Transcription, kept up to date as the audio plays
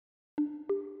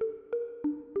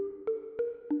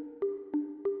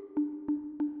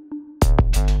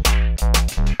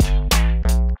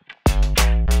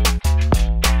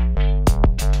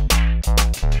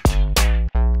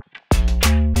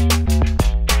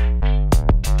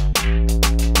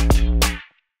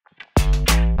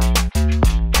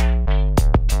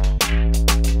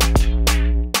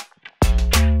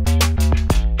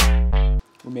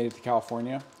to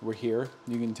California. We're here.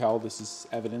 You can tell this is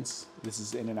evidence. This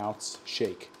is In-N-Out's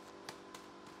Shake.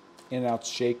 In-N-Out's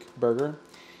Shake Burger.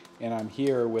 And I'm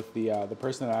here with the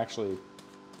person that actually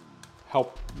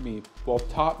helped me, well,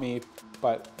 taught me,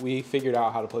 but we figured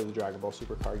out how to play the Dragon Ball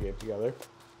Super card game together.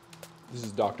 This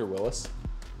is Dr. Willis.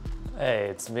 Hey,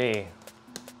 it's me,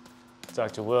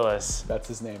 Dr. Willis. That's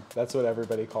his name. That's what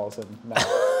everybody calls him now,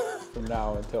 from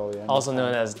now until the end. Also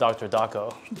known as Dr.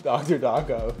 Daco. Dr.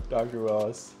 Daco, Dr.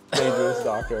 Willis, dangerous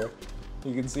doctor.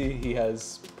 You can see he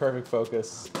has perfect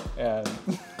focus and...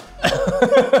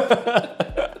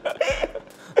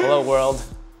 Hello, world.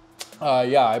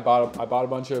 Yeah, I bought a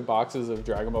bunch of boxes of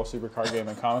Dragon Ball Super Cardgame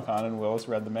at Comic-Con, and Willis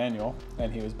read the manual,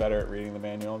 and he was better at reading the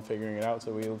manual and figuring it out,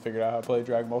 so we figured out how to play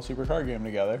Dragon Ball Super Cardgame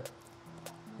together.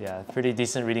 Yeah, pretty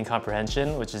decent reading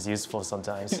comprehension, which is useful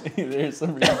sometimes. There's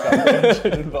some reading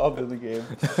comprehension involved in the game.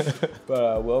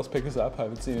 But Willis picked us up. I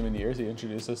haven't seen him in years. He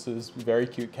introduced us to his very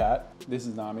cute cat. This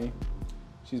is Nami.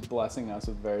 She's blessing us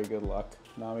with very good luck.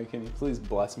 Nami, can you please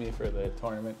bless me for the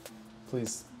tournament?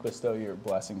 Please bestow your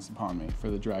blessings upon me for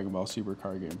the Dragon Ball Super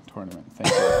Cardgame tournament. Thank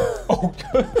you. Oh,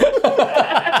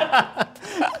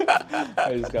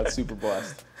 I just got super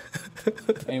blessed.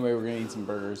 Anyway, we're gonna eat some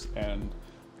burgers and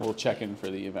we'll check in for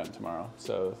the event tomorrow.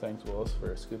 So thanks, Willis,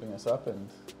 for scooping us up and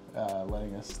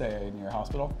letting us stay in your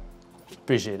hospital.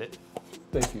 Appreciate it.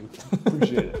 Thank you.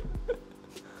 Appreciate it.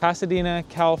 Pasadena,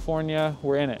 California,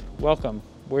 we're in it. Welcome.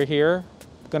 We're here.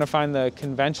 Gonna find the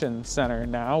convention center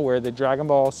now where the Dragon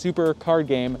Ball Super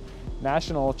Cardgame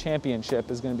National Championship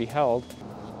is gonna be held.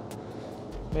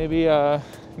 Maybe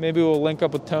we'll link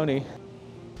up with Tony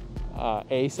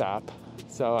ASAP.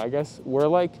 So I guess we're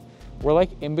like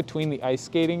in between the ice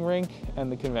skating rink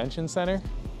and the convention center.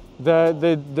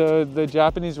 The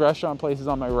Japanese restaurant place is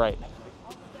on my right.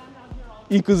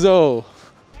 Ikuzo.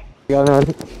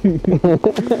 That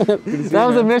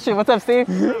was a mission. What's up, Steve?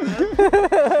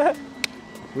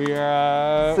 We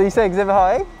are. So you said exhibit hall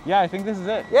A? Yeah, I think this is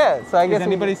it. Yeah. So I guess. Is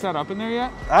anybody set up in there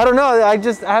yet? I don't know. I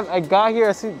got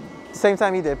here same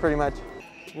time you did, pretty much.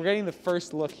 We're getting the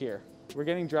first look here. We're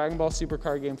getting Dragon Ball Super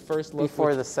Cardgame first look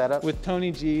before the setup with Tony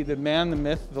G, the man, the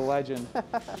myth, the legend,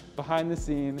 behind the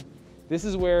scene. This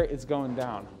is where it's going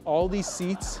down. All these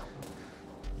seats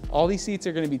are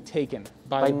going to be taken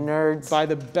by nerds, by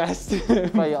the best,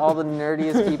 by all the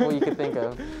nerdiest people you could think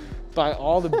of, by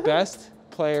all the best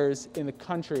players in the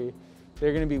country.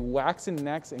 They're going to be waxing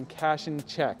necks and cashing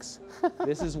checks.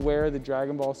 This is where the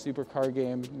Dragon Ball Super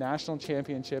Cardgame National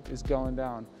Championship is going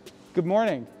down. Good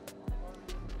morning.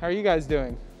 How are you guys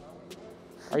doing?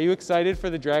 Are you excited for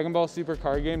the Dragon Ball Super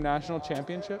Cardgame National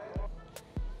Championship?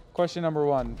 Question number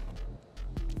one.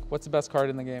 What's the best card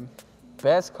in the game?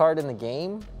 Best card in the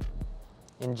game?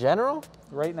 In general?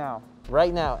 Right now.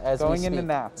 Right now, as we speak. Going into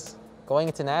Nats. Going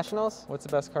into Nationals? What's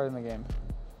the best card in the game?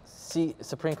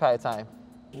 Supreme Kai of Time.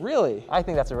 Really? I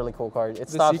think that's a really cool card. It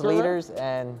stops leaders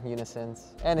and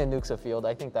unisons. And it nukes a field.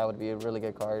 I think that would be a really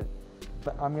good card.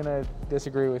 But I'm gonna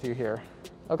disagree with you here.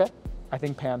 Okay. I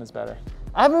think Pan is better.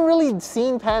 I haven't really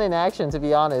seen Pan in action, to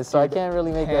be honest, so I can't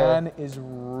really make Pan is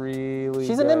really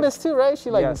She's good. a Nimbus too, right? She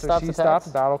like stops she attacks? stops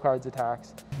battle cards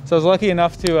attacks. So I was lucky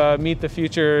enough to meet the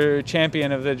future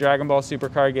champion of the Dragon Ball Super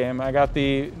Cardgame. I got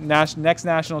the next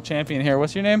national champion here.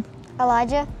 What's your name?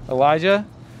 Elijah. Elijah?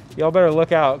 Y'all better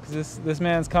look out, because this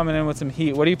man's coming in with some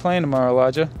heat. What are you playing tomorrow,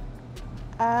 Elijah?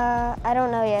 I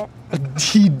don't know yet.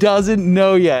 He doesn't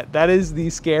know yet. That is the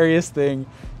scariest thing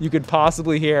you could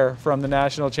possibly hear from the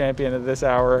national champion at this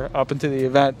hour up into the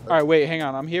event. All right, wait, hang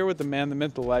on. I'm here with the man, the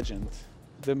myth, the legend,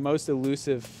 the most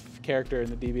elusive character in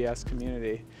the DBS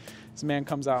community. This man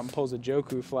comes out and pulls a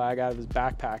Johku flag out of his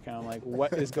backpack, and I'm like,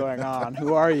 what is going on?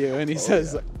 Who are you? And he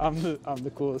says, I'm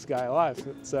the coolest guy alive.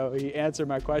 So he answered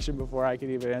my question before I could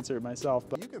even answer it myself.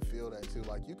 But you can feel that too.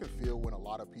 Like, you can feel when a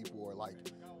lot of people are like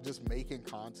just making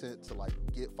content to like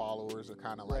get followers, or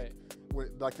kind of like,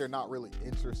 like they're not really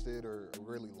interested or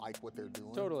really like what they're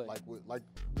doing. Totally. Like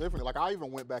different. Like, I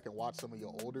even went back and watched some of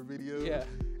your older videos. Yeah.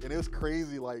 And it was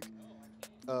crazy, like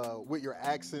with your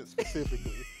accent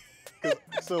specifically.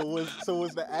 So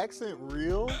was the accent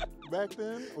real back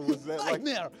then, or was that like?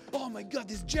 Oh my God,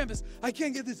 this Jambus! I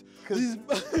can't get this.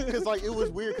 Because like it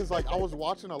was weird. Because like I was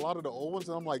watching a lot of the old ones,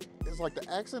 and I'm like, it's like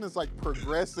the accent is like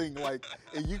progressing, like,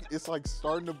 and it's like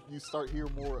you start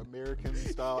hearing more American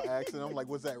style accent. I'm like,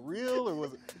 was that real, or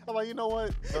was it? I'm like, you know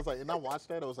what? I was like, and I watched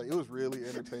that. I was like, it was really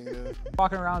entertaining.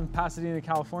 Walking around Pasadena,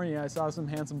 California, I saw some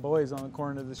handsome boys on the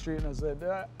corner of the street, and I said,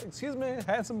 "Excuse me,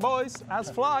 handsome boys,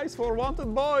 as flies for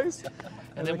wanted boys."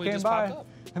 And then we came just by. popped up.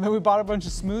 And then we bought a bunch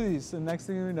of smoothies. And next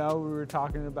thing we know, we were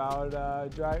talking about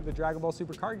the Dragon Ball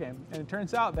Super card game. And it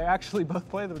turns out they actually both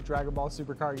play the Dragon Ball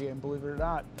Super card game, believe it or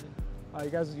not. You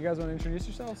guys want to introduce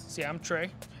yourselves? So yeah, I'm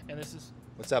Trey, and this is...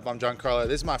 What's up? I'm Giancarlo.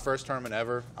 This is my first tournament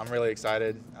ever. I'm really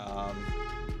excited.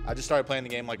 I just started playing the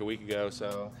game like a week ago,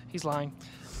 so... He's lying.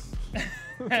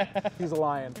 He's a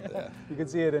lion. Yeah. You can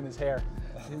see it in his hair.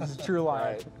 He's a true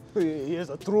lion. Right. He is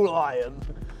a true lion.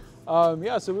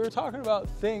 Yeah, so we were talking about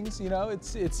things, you know,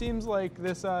 it seems like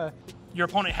this... Your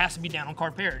opponent has to be down on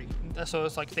card parity. So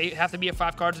it's like they have to be at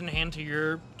 5 cards in hand to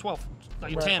your 12,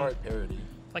 like your 10. Card parity.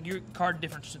 Like your card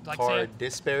difference. Like Card say,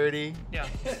 disparity. yeah,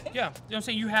 yeah. You know what I'm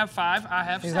saying? You have 5, I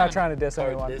have 7. He's not trying to diss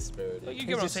Card anyone. disparity. You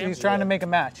get what I'm saying? He's trying to make a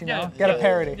match, you know? Yeah, Get yeah, a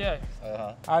parity.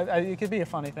 Yeah. It could be a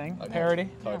funny thing, parody.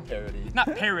 Card parity.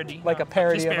 Not parody. Like a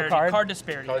parody of a card? Card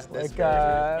disparity.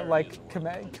 Card Like,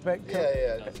 disparity.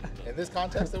 Yeah. In this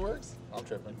context, it works. I'm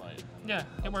tripping. Yeah,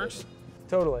 it works.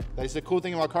 Totally. That's the cool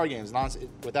thing about card games.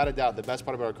 Without a doubt, the best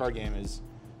part about a card game is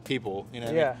people. You know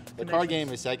what I mean? The card game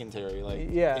is secondary. Like,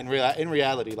 in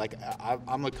reality, like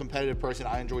I'm a competitive person.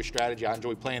 I enjoy strategy. I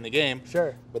enjoy playing the game.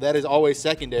 Sure. But that is always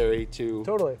secondary to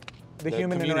the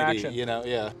human community, interaction. You know,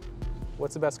 yeah.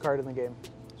 What's the best card in the game?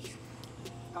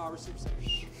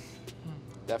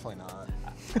 Definitely not.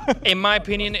 In my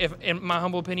opinion, in my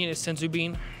humble opinion, is Senzu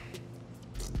Bean.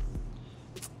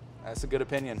 That's a good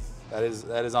opinion. That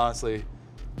is honestly,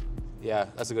 yeah,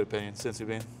 that's a good opinion. Senzu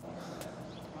Bean.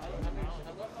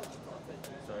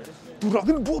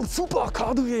 Dragon Ball Super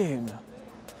Cardgame.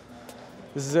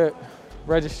 This is it.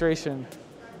 Registering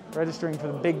for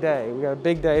the big day. We got a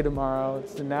big day tomorrow.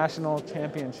 It's the national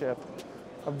championship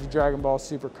of the Dragon Ball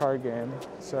Super card game.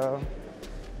 So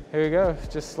here we go.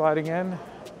 Just sliding in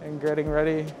and getting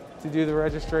ready to do the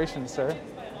registration, sir.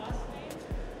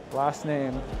 Last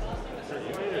name.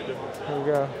 Here we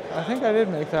go. I think I did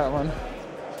make that one.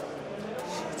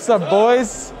 What's up,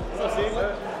 boys?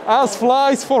 As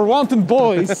flies for wanton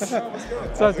boys.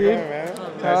 What's up, dude?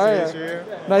 How are you?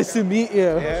 Nice to meet you.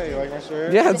 Yeah, you like my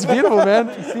shirt? Yeah, it's beautiful,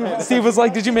 man. Steve was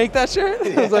like, "Did you make that shirt?"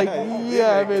 I was like,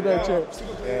 "Yeah, I made that shirt."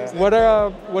 Yeah. What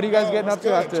are you guys getting up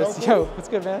to after this? Yo, what's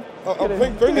good, man?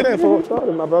 Bring it in for what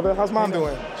started, my brother. How's mom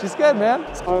doing? She's good, man.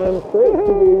 I'm straight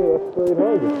to be a straight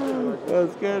hug.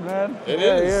 That's good, man. It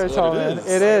yeah, is. You're tall, man.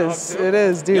 It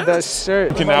is, dude. That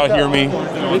shirt. You can now hear me in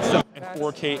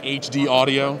 4K HD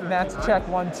audio. That's check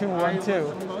 1 2 1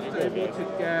 2.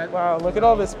 Wow, look at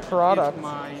all this product.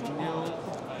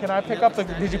 Can I pick up the?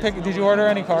 Did you order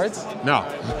any cards? No,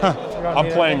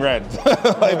 I'm playing red.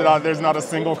 There's not a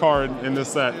single card in this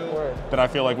set that I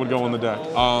feel like would go on the deck.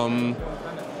 I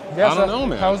don't know,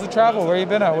 man. How was the travel? Where you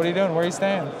been at? What are you doing? Where are you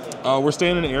staying? We're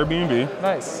staying in an Airbnb.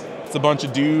 Nice. It's a bunch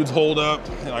of dudes holed up.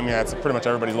 I mean, that's pretty much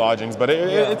everybody's lodgings, but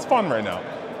it's fun right now.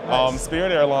 Nice.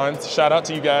 Spirit Airlines, shout out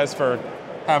to you guys for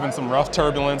having some rough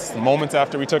turbulence moments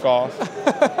after we took off.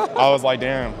 I was like,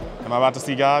 damn, am I about to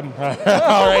see God?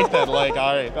 All right then, like,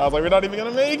 all right. I was like, we're not even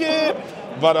gonna make it.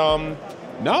 But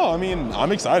no, I mean,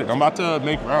 I'm excited. I'm about to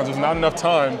make rounds. There's not enough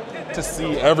time to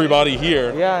see everybody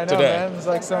here Yeah, I know, today. man. There's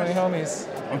like so many homies.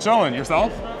 I'm chilling.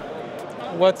 Yourself?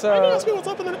 What's Ask me what's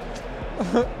up in the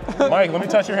Mike, let me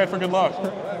touch your head for good luck.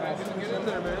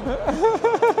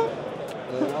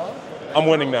 I'm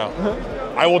winning now.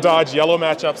 I will dodge yellow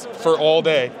matchups for all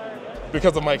day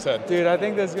because of Mike's head. Dude, I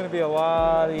think there's going to be a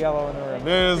lot of yellow in the room.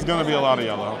 There's going to be a lot of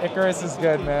yellow. Icarus is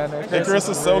good, man. Icarus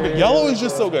is so good. Yellow is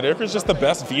just so good. Icarus is just the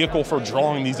best vehicle for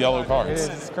drawing these yellow cards. It is.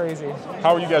 It's crazy.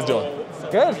 How are you guys doing?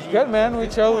 Good, man. We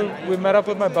chilled. We met up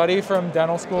with my buddy from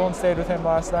dental school and stayed with him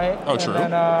last night. Oh, true.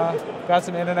 And then got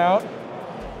some in and out.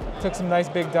 Took some nice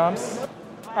big dumps.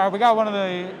 All right, we got one of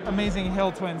the amazing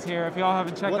Hill Twins here. If y'all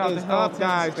haven't checked out the Hill Twins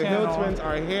guys? The channel, Hill Twins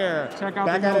are here. check out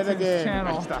Back the at Hill it Twins again.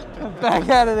 channel. Back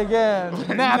at it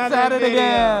again. Naps at it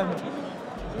again.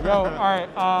 Yo, all right.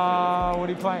 What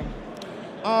are you playing?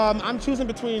 I'm choosing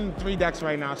between 3 decks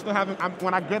right now. Still haven't.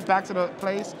 When I get back to the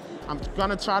place, I'm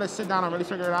gonna try to sit down and really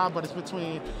figure it out. But it's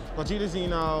between Vegeta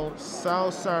Xeno,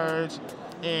 Cell Surge,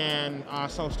 and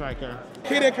Soul Striker.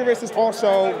 Kid Icarus is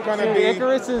also gonna be.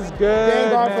 Icarus is good.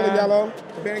 Vanguard for the yellow.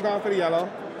 Vanguard for the yellow.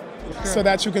 So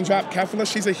that you can drop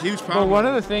Kefla. She's a huge problem. But one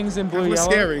of the things in blue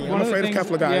yellow. Scary. I'm afraid of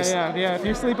Kefla, guys. Yeah. If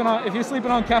you're sleeping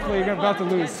on Kefla, you're about to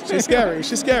lose. She's scary.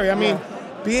 She's scary. I mean,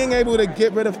 being able to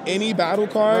get rid of any battle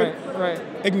card, right.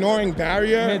 ignoring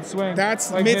barrier, mid-swing.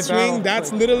 That's like mid-swing.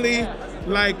 That's literally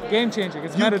like game changing.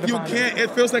 It's you meta-defining. can't. It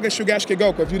feels like a Shugashiki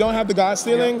Goku. If you don't have the God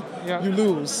Stealing, you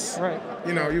lose. Right.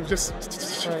 You know, you just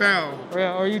fell.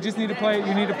 Yeah, or you just need to play.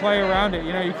 You need to play around it.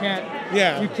 You know, you can't.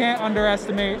 Yeah. You can't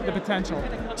underestimate the potential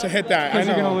To hit that, I because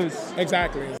know. you're gonna lose.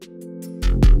 Exactly.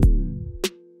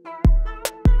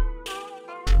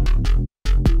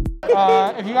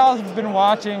 If you guys have been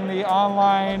watching the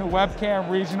online webcam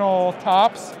regional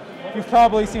tops, you've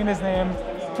probably seen his name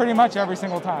pretty much every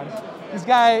single time. This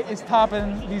guy is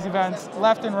topping these events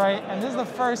left and right, and this is the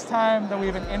first time that we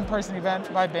have an in-person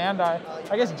event by Bandai.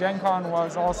 I guess Gen Con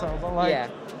was also, but like, yeah.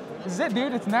 This is it,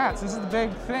 dude. It's Nats. This is the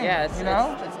big thing. Yeah, you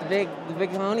know, it's the big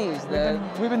honeys.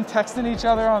 We've been texting each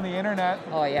other on the internet.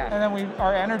 Oh yeah. And then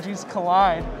our energies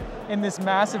collide in this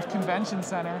massive convention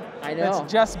center. I know.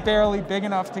 That's just barely big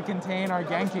enough to contain our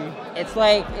Genki. It's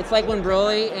like when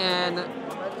Broly and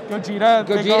Gogeta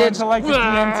they go into like the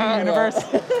DMT universe.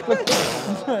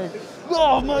 Like,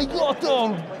 oh my god!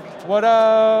 What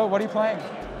are you playing?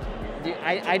 Dude,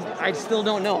 I still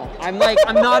don't know. I'm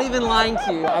not even lying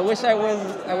to you. I wish I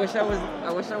wasn't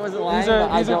lying.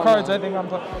 These are cards I think I'm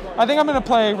playing. I think I'm gonna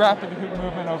play Rapid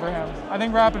Movement over him. I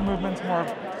think Rapid Movement's more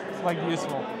like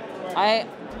useful. I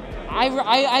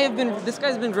have been. This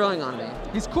guy's been growing on me.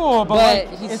 He's cool, but like,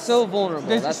 he's so vulnerable.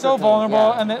 He's so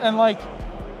vulnerable, yeah. and like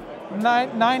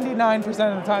 99% of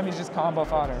the time he's just combo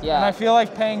fodder. Yeah. And I feel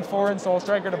like paying 4 in Soul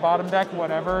Striker to bottom deck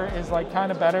whatever is like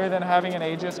kind of better than having an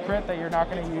Aegis crit that you're not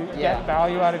going to get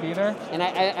value out of either. And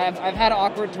I've had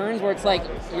awkward turns where it's like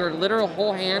your literal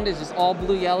whole hand is just all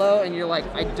blue yellow, and you're like,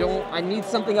 I need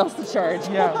something else to charge.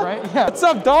 Yeah, right. Yeah. What's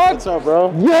up, dog? What's up, bro?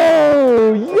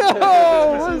 Yo,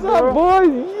 what's up, boys?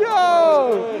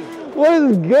 Yo, what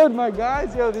is good, my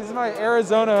guys? Yo, these are my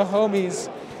Arizona homies.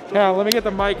 Now, let me get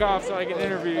the mic off so I can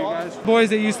interview you guys. Boys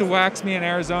that used to wax me in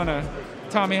Arizona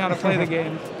taught me how to play the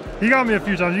game. You got me a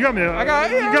few times. You got me a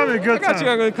good time. I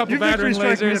got you a couple battering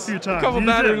lasers. Me a few times. A couple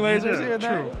battering lasers here and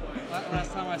there. True.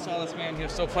 Last time I saw this man, he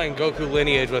was still playing Goku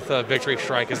Lineage with Victory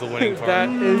Strike as the winning card.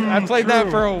 I played that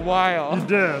for a while. You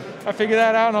did. I figured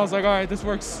that out and I was like, all right, this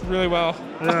works really well.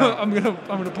 Yeah. I'm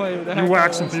gonna play the heck. You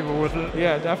whack some people with it.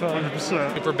 Yeah, definitely.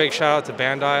 100%. Super big shout out to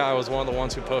Bandai. I was one of the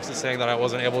ones who posted saying that I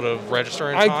wasn't able to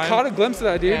register in time. I caught a glimpse of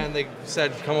that, dude. And they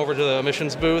said come over to the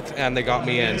admissions booth, and they got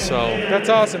me in. So that's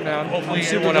awesome, man. Hopefully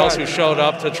anyone else who showed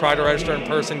up to try to register in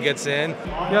person gets in.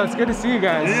 Yeah, it's good to see you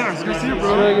guys. Yeah, it's good to see you,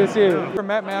 bro. It's really good to see you. Never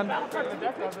met, man.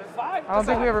 I don't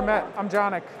think we ever met. I'm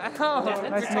Jonik. Oh,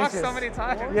 nice to meet you. So many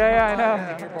times. Yeah, I know.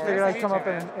 Figured I'd come up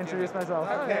and introduce myself.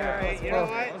 Okay. You know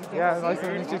what? Yeah, nice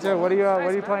to meet you too. What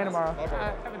are you playing tomorrow? I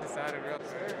haven't decided real.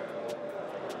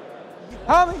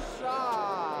 Homie.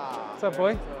 What's up,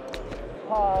 boy?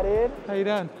 Dude. How you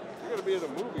doing? You're gonna be in a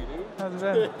movie, dude. How's it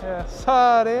been? Yeah.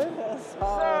 Sorry.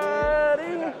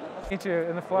 Meet you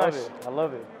in the flesh. I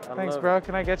love it. Thanks, bro.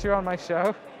 Can I get you on my show?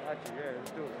 Yeah, let's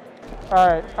do it.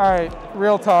 All right.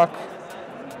 Real talk.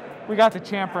 We got the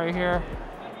champ right here.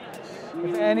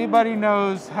 If anybody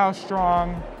knows how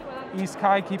strong East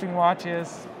Kai keeping watch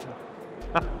is,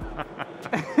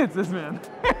 it's this man.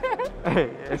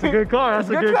 Hey, it's a good card. That's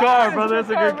a good card, brother. That's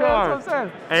a good card. That's what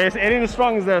I'm saying. Hey, it ain't as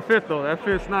strong as that fifth though. That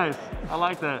fifth's nice. I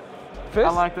like that. Fifth? I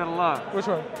like that a lot. Which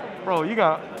one? Bro, you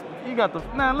got the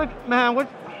man. Look, man. What?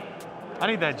 I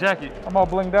need that jacket. I'm all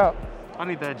blinged out. I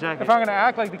need that jacket. If I'm gonna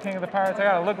act like the king of the pirates, I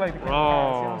gotta look like the king of the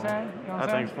pirates. You know what I'm saying? You know what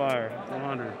that thing's fire.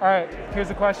 100. All right. Here's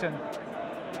the question.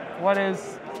 What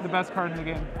is the best card in the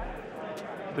game?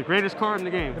 The greatest card in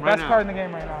the game. The best card in the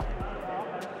game right now.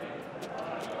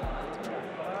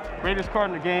 Greatest card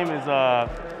in the game is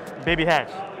Baby Hatch.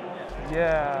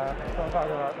 Yeah, that's what I'm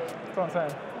talking about. That's what I'm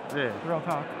saying. Yeah. Real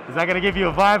talk. Is that gonna give you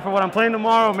a vibe for what I'm playing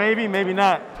tomorrow? Maybe, maybe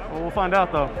not. Well, we'll find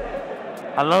out though.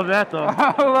 I love that though.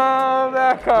 I love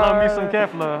that card. Love me some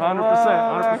Kefla,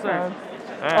 100%, 100%.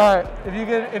 All right,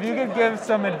 if you could give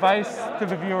some advice to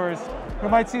the viewers who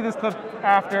might see this clip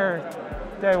after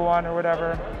day one or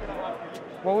whatever,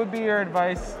 what would be your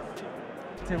advice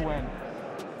to win?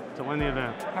 To win the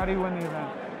event. How do you win the event?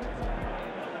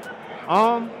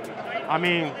 I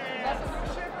mean,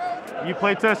 you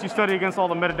play test, you study against all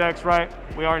the meta decks, right?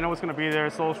 We already know what's going to be there.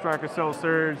 Soul Striker, Soul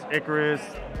Surge, Icarus,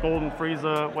 Golden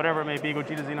Frieza, whatever it may be,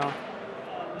 Gogeta Xeno.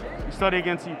 You study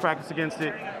against it, you practice against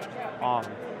it,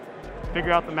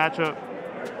 figure out the matchup.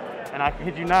 And I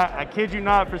kid you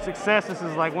not, for success, this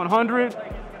is like 100.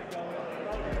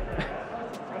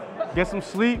 Get some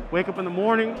sleep, wake up in the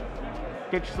morning,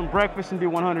 get you some breakfast, and be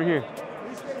 100 here.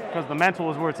 Because the mental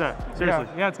is where it's at. Seriously.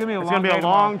 Yeah, it's gonna be a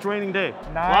long draining day.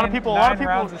 A lot of people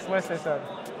rounds of Swiss, they said.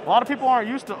 A lot of people aren't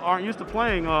used to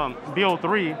playing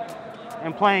BO3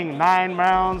 and playing 9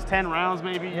 rounds, 10 rounds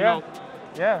maybe. Yeah. You know?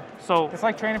 Yeah. So it's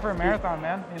like training for a marathon,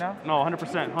 man. You know. No,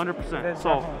 100%, 100%.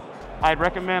 So definitely. I'd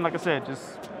recommend, like I said,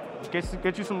 just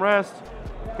get you some rest,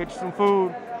 get you some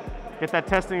food, get that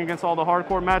testing against all the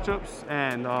hardcore matchups,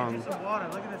 and some water.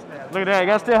 Look at this man. Look at that. You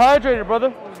gotta stay hydrated,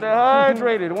 brother. Stay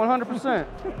hydrated, 100%.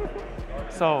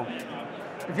 So,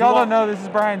 if y'all don't know, this is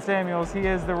Brian Samuels. He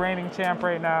is the reigning champ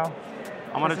right now.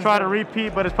 I'm gonna try to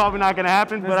repeat, but it's probably not gonna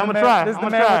happen. But I'm gonna try. This is the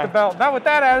man with the belt. Not with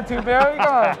that attitude, Barry. Come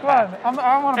on.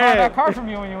 I want to buy that card from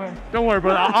you when you win. Don't worry,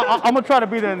 brother. I'm gonna try to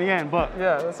be there in the end. But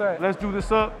yeah, that's right. Let's do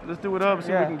this up. Let's do it up and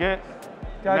see what we can get.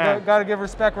 Gotta give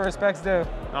respect where respect's due.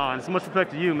 Oh, and so much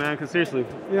respect to you, man. Cause seriously.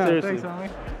 Yeah, seriously. thanks,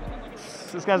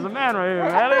 homie. This guy's the man right here,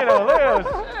 man. Look at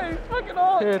this. Hey, fucking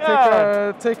all.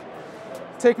 Here,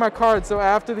 take my card. So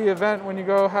after the event, when you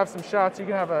go have some shots, you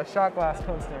can have a shot glass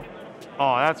poster.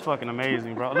 Oh, that's fucking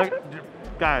amazing, bro. Look,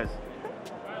 guys.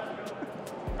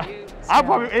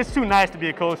 It's too nice to be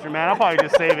a coaster, man. I'll probably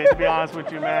just save it, to be honest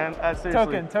with you, man.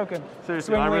 Seriously. Token.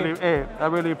 Seriously, I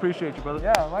really appreciate you, brother.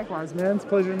 Yeah, likewise, man. It's a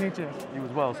pleasure to meet you. You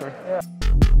as well, sir. Yeah.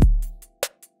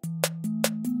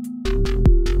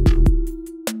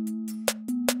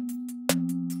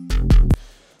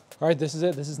 All right, this is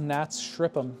it. This is Nats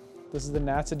Shrip-'em. This is the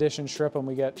Nats edition Shrip-'em.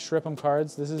 We get Shrip-'em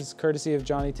cards. This is courtesy of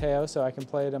Johnny Teo, so I can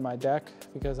play it in my deck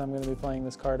because I'm going to be playing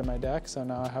this card in my deck. So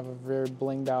now I have a very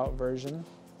blinged out version.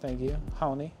 Thank you,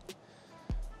 Honey.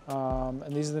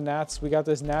 And these are the Nats. We got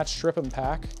this Nats Shrip-'em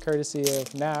pack, courtesy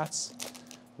of Nats.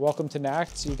 Welcome to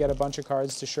Nats. You get a bunch of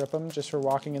cards to Shrip-'em just for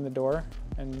walking in the door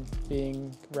and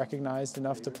being recognized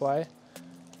enough to play.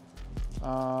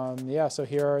 Yeah, so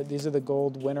these are the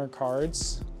gold winner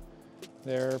cards.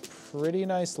 They're pretty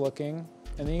nice looking.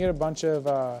 And then you get a bunch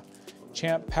of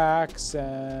champ packs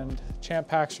and champ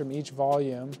packs from each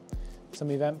volume, some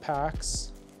event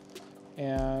packs,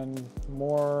 and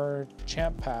more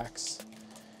champ packs.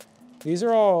 These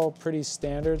are all pretty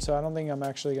standard, so I don't think I'm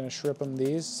actually gonna Shrip-'em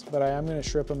these, but I am gonna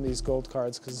Shrip-'em these gold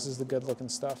cards because this is the good looking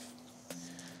stuff.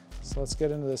 So let's get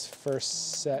into this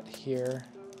first set here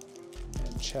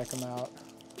and check them out,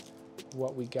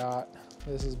 what we got.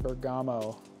 This is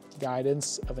Bergamo.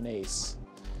 Guidance of an Ace.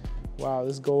 Wow,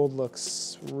 this gold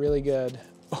looks really good.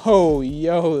 Oh,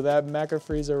 yo, that Mecha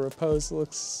Frieza Repose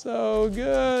looks so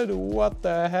good. What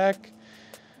the heck?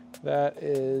 That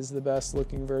is the best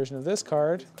looking version of this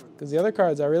card. Because the other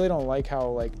cards, I really don't like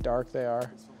how dark they are.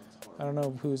 I don't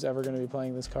know who's ever going to be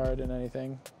playing this card in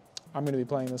anything. I'm going to be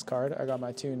playing this card. I got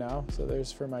my 2 now. So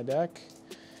there's for my deck,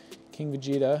 King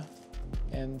Vegeta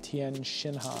and Tien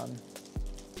Shinhan.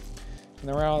 And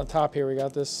then right on the top here, we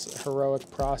got this Heroic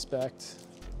Prospect.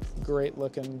 Great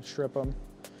looking Shrip-'em.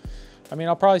 I mean,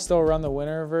 I'll probably still run the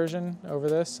winner version over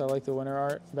this. I like the winner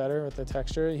art better with the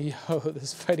texture. Yo,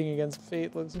 this Fighting Against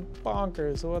Fate looks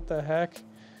bonkers. What the heck?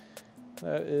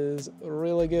 That is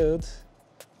really good.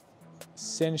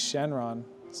 Sin Shenron.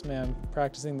 This man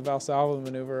practicing the Valsalva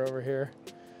maneuver over here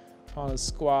on his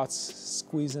squats,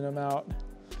 squeezing them out.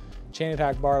 Chain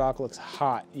Attack Bardock looks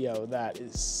hot. Yo, that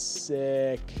is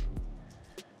sick.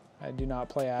 I do not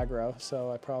play aggro,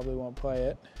 so I probably won't play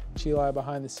it. Chilai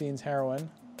Behind the Scenes Heroine.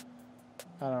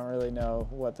 I don't really know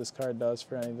what this card does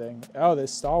for anything. Oh,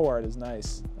 this Stalwart is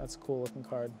nice. That's a cool looking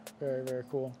card. Very, very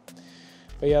cool.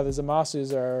 But yeah, the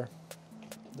Zamasus are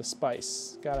the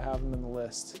spice. Gotta have them in the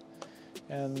list.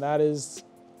 And that is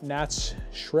Nats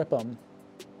Shrip-'em.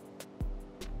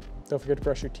 Don't forget to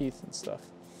brush your teeth and stuff.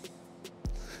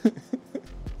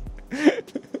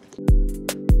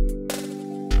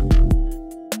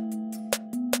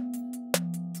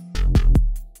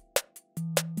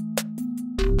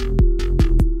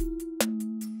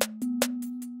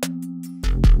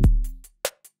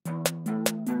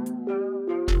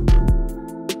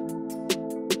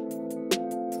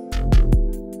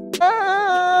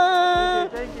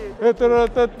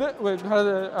 Wait,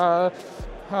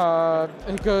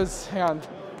 it goes, hang on.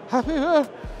 Happy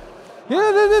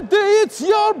birthday, it's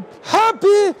your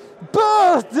happy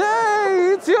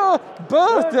birthday, it's your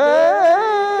birthday.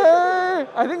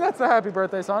 I think that's the happy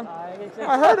birthday song.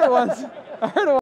 I heard it once.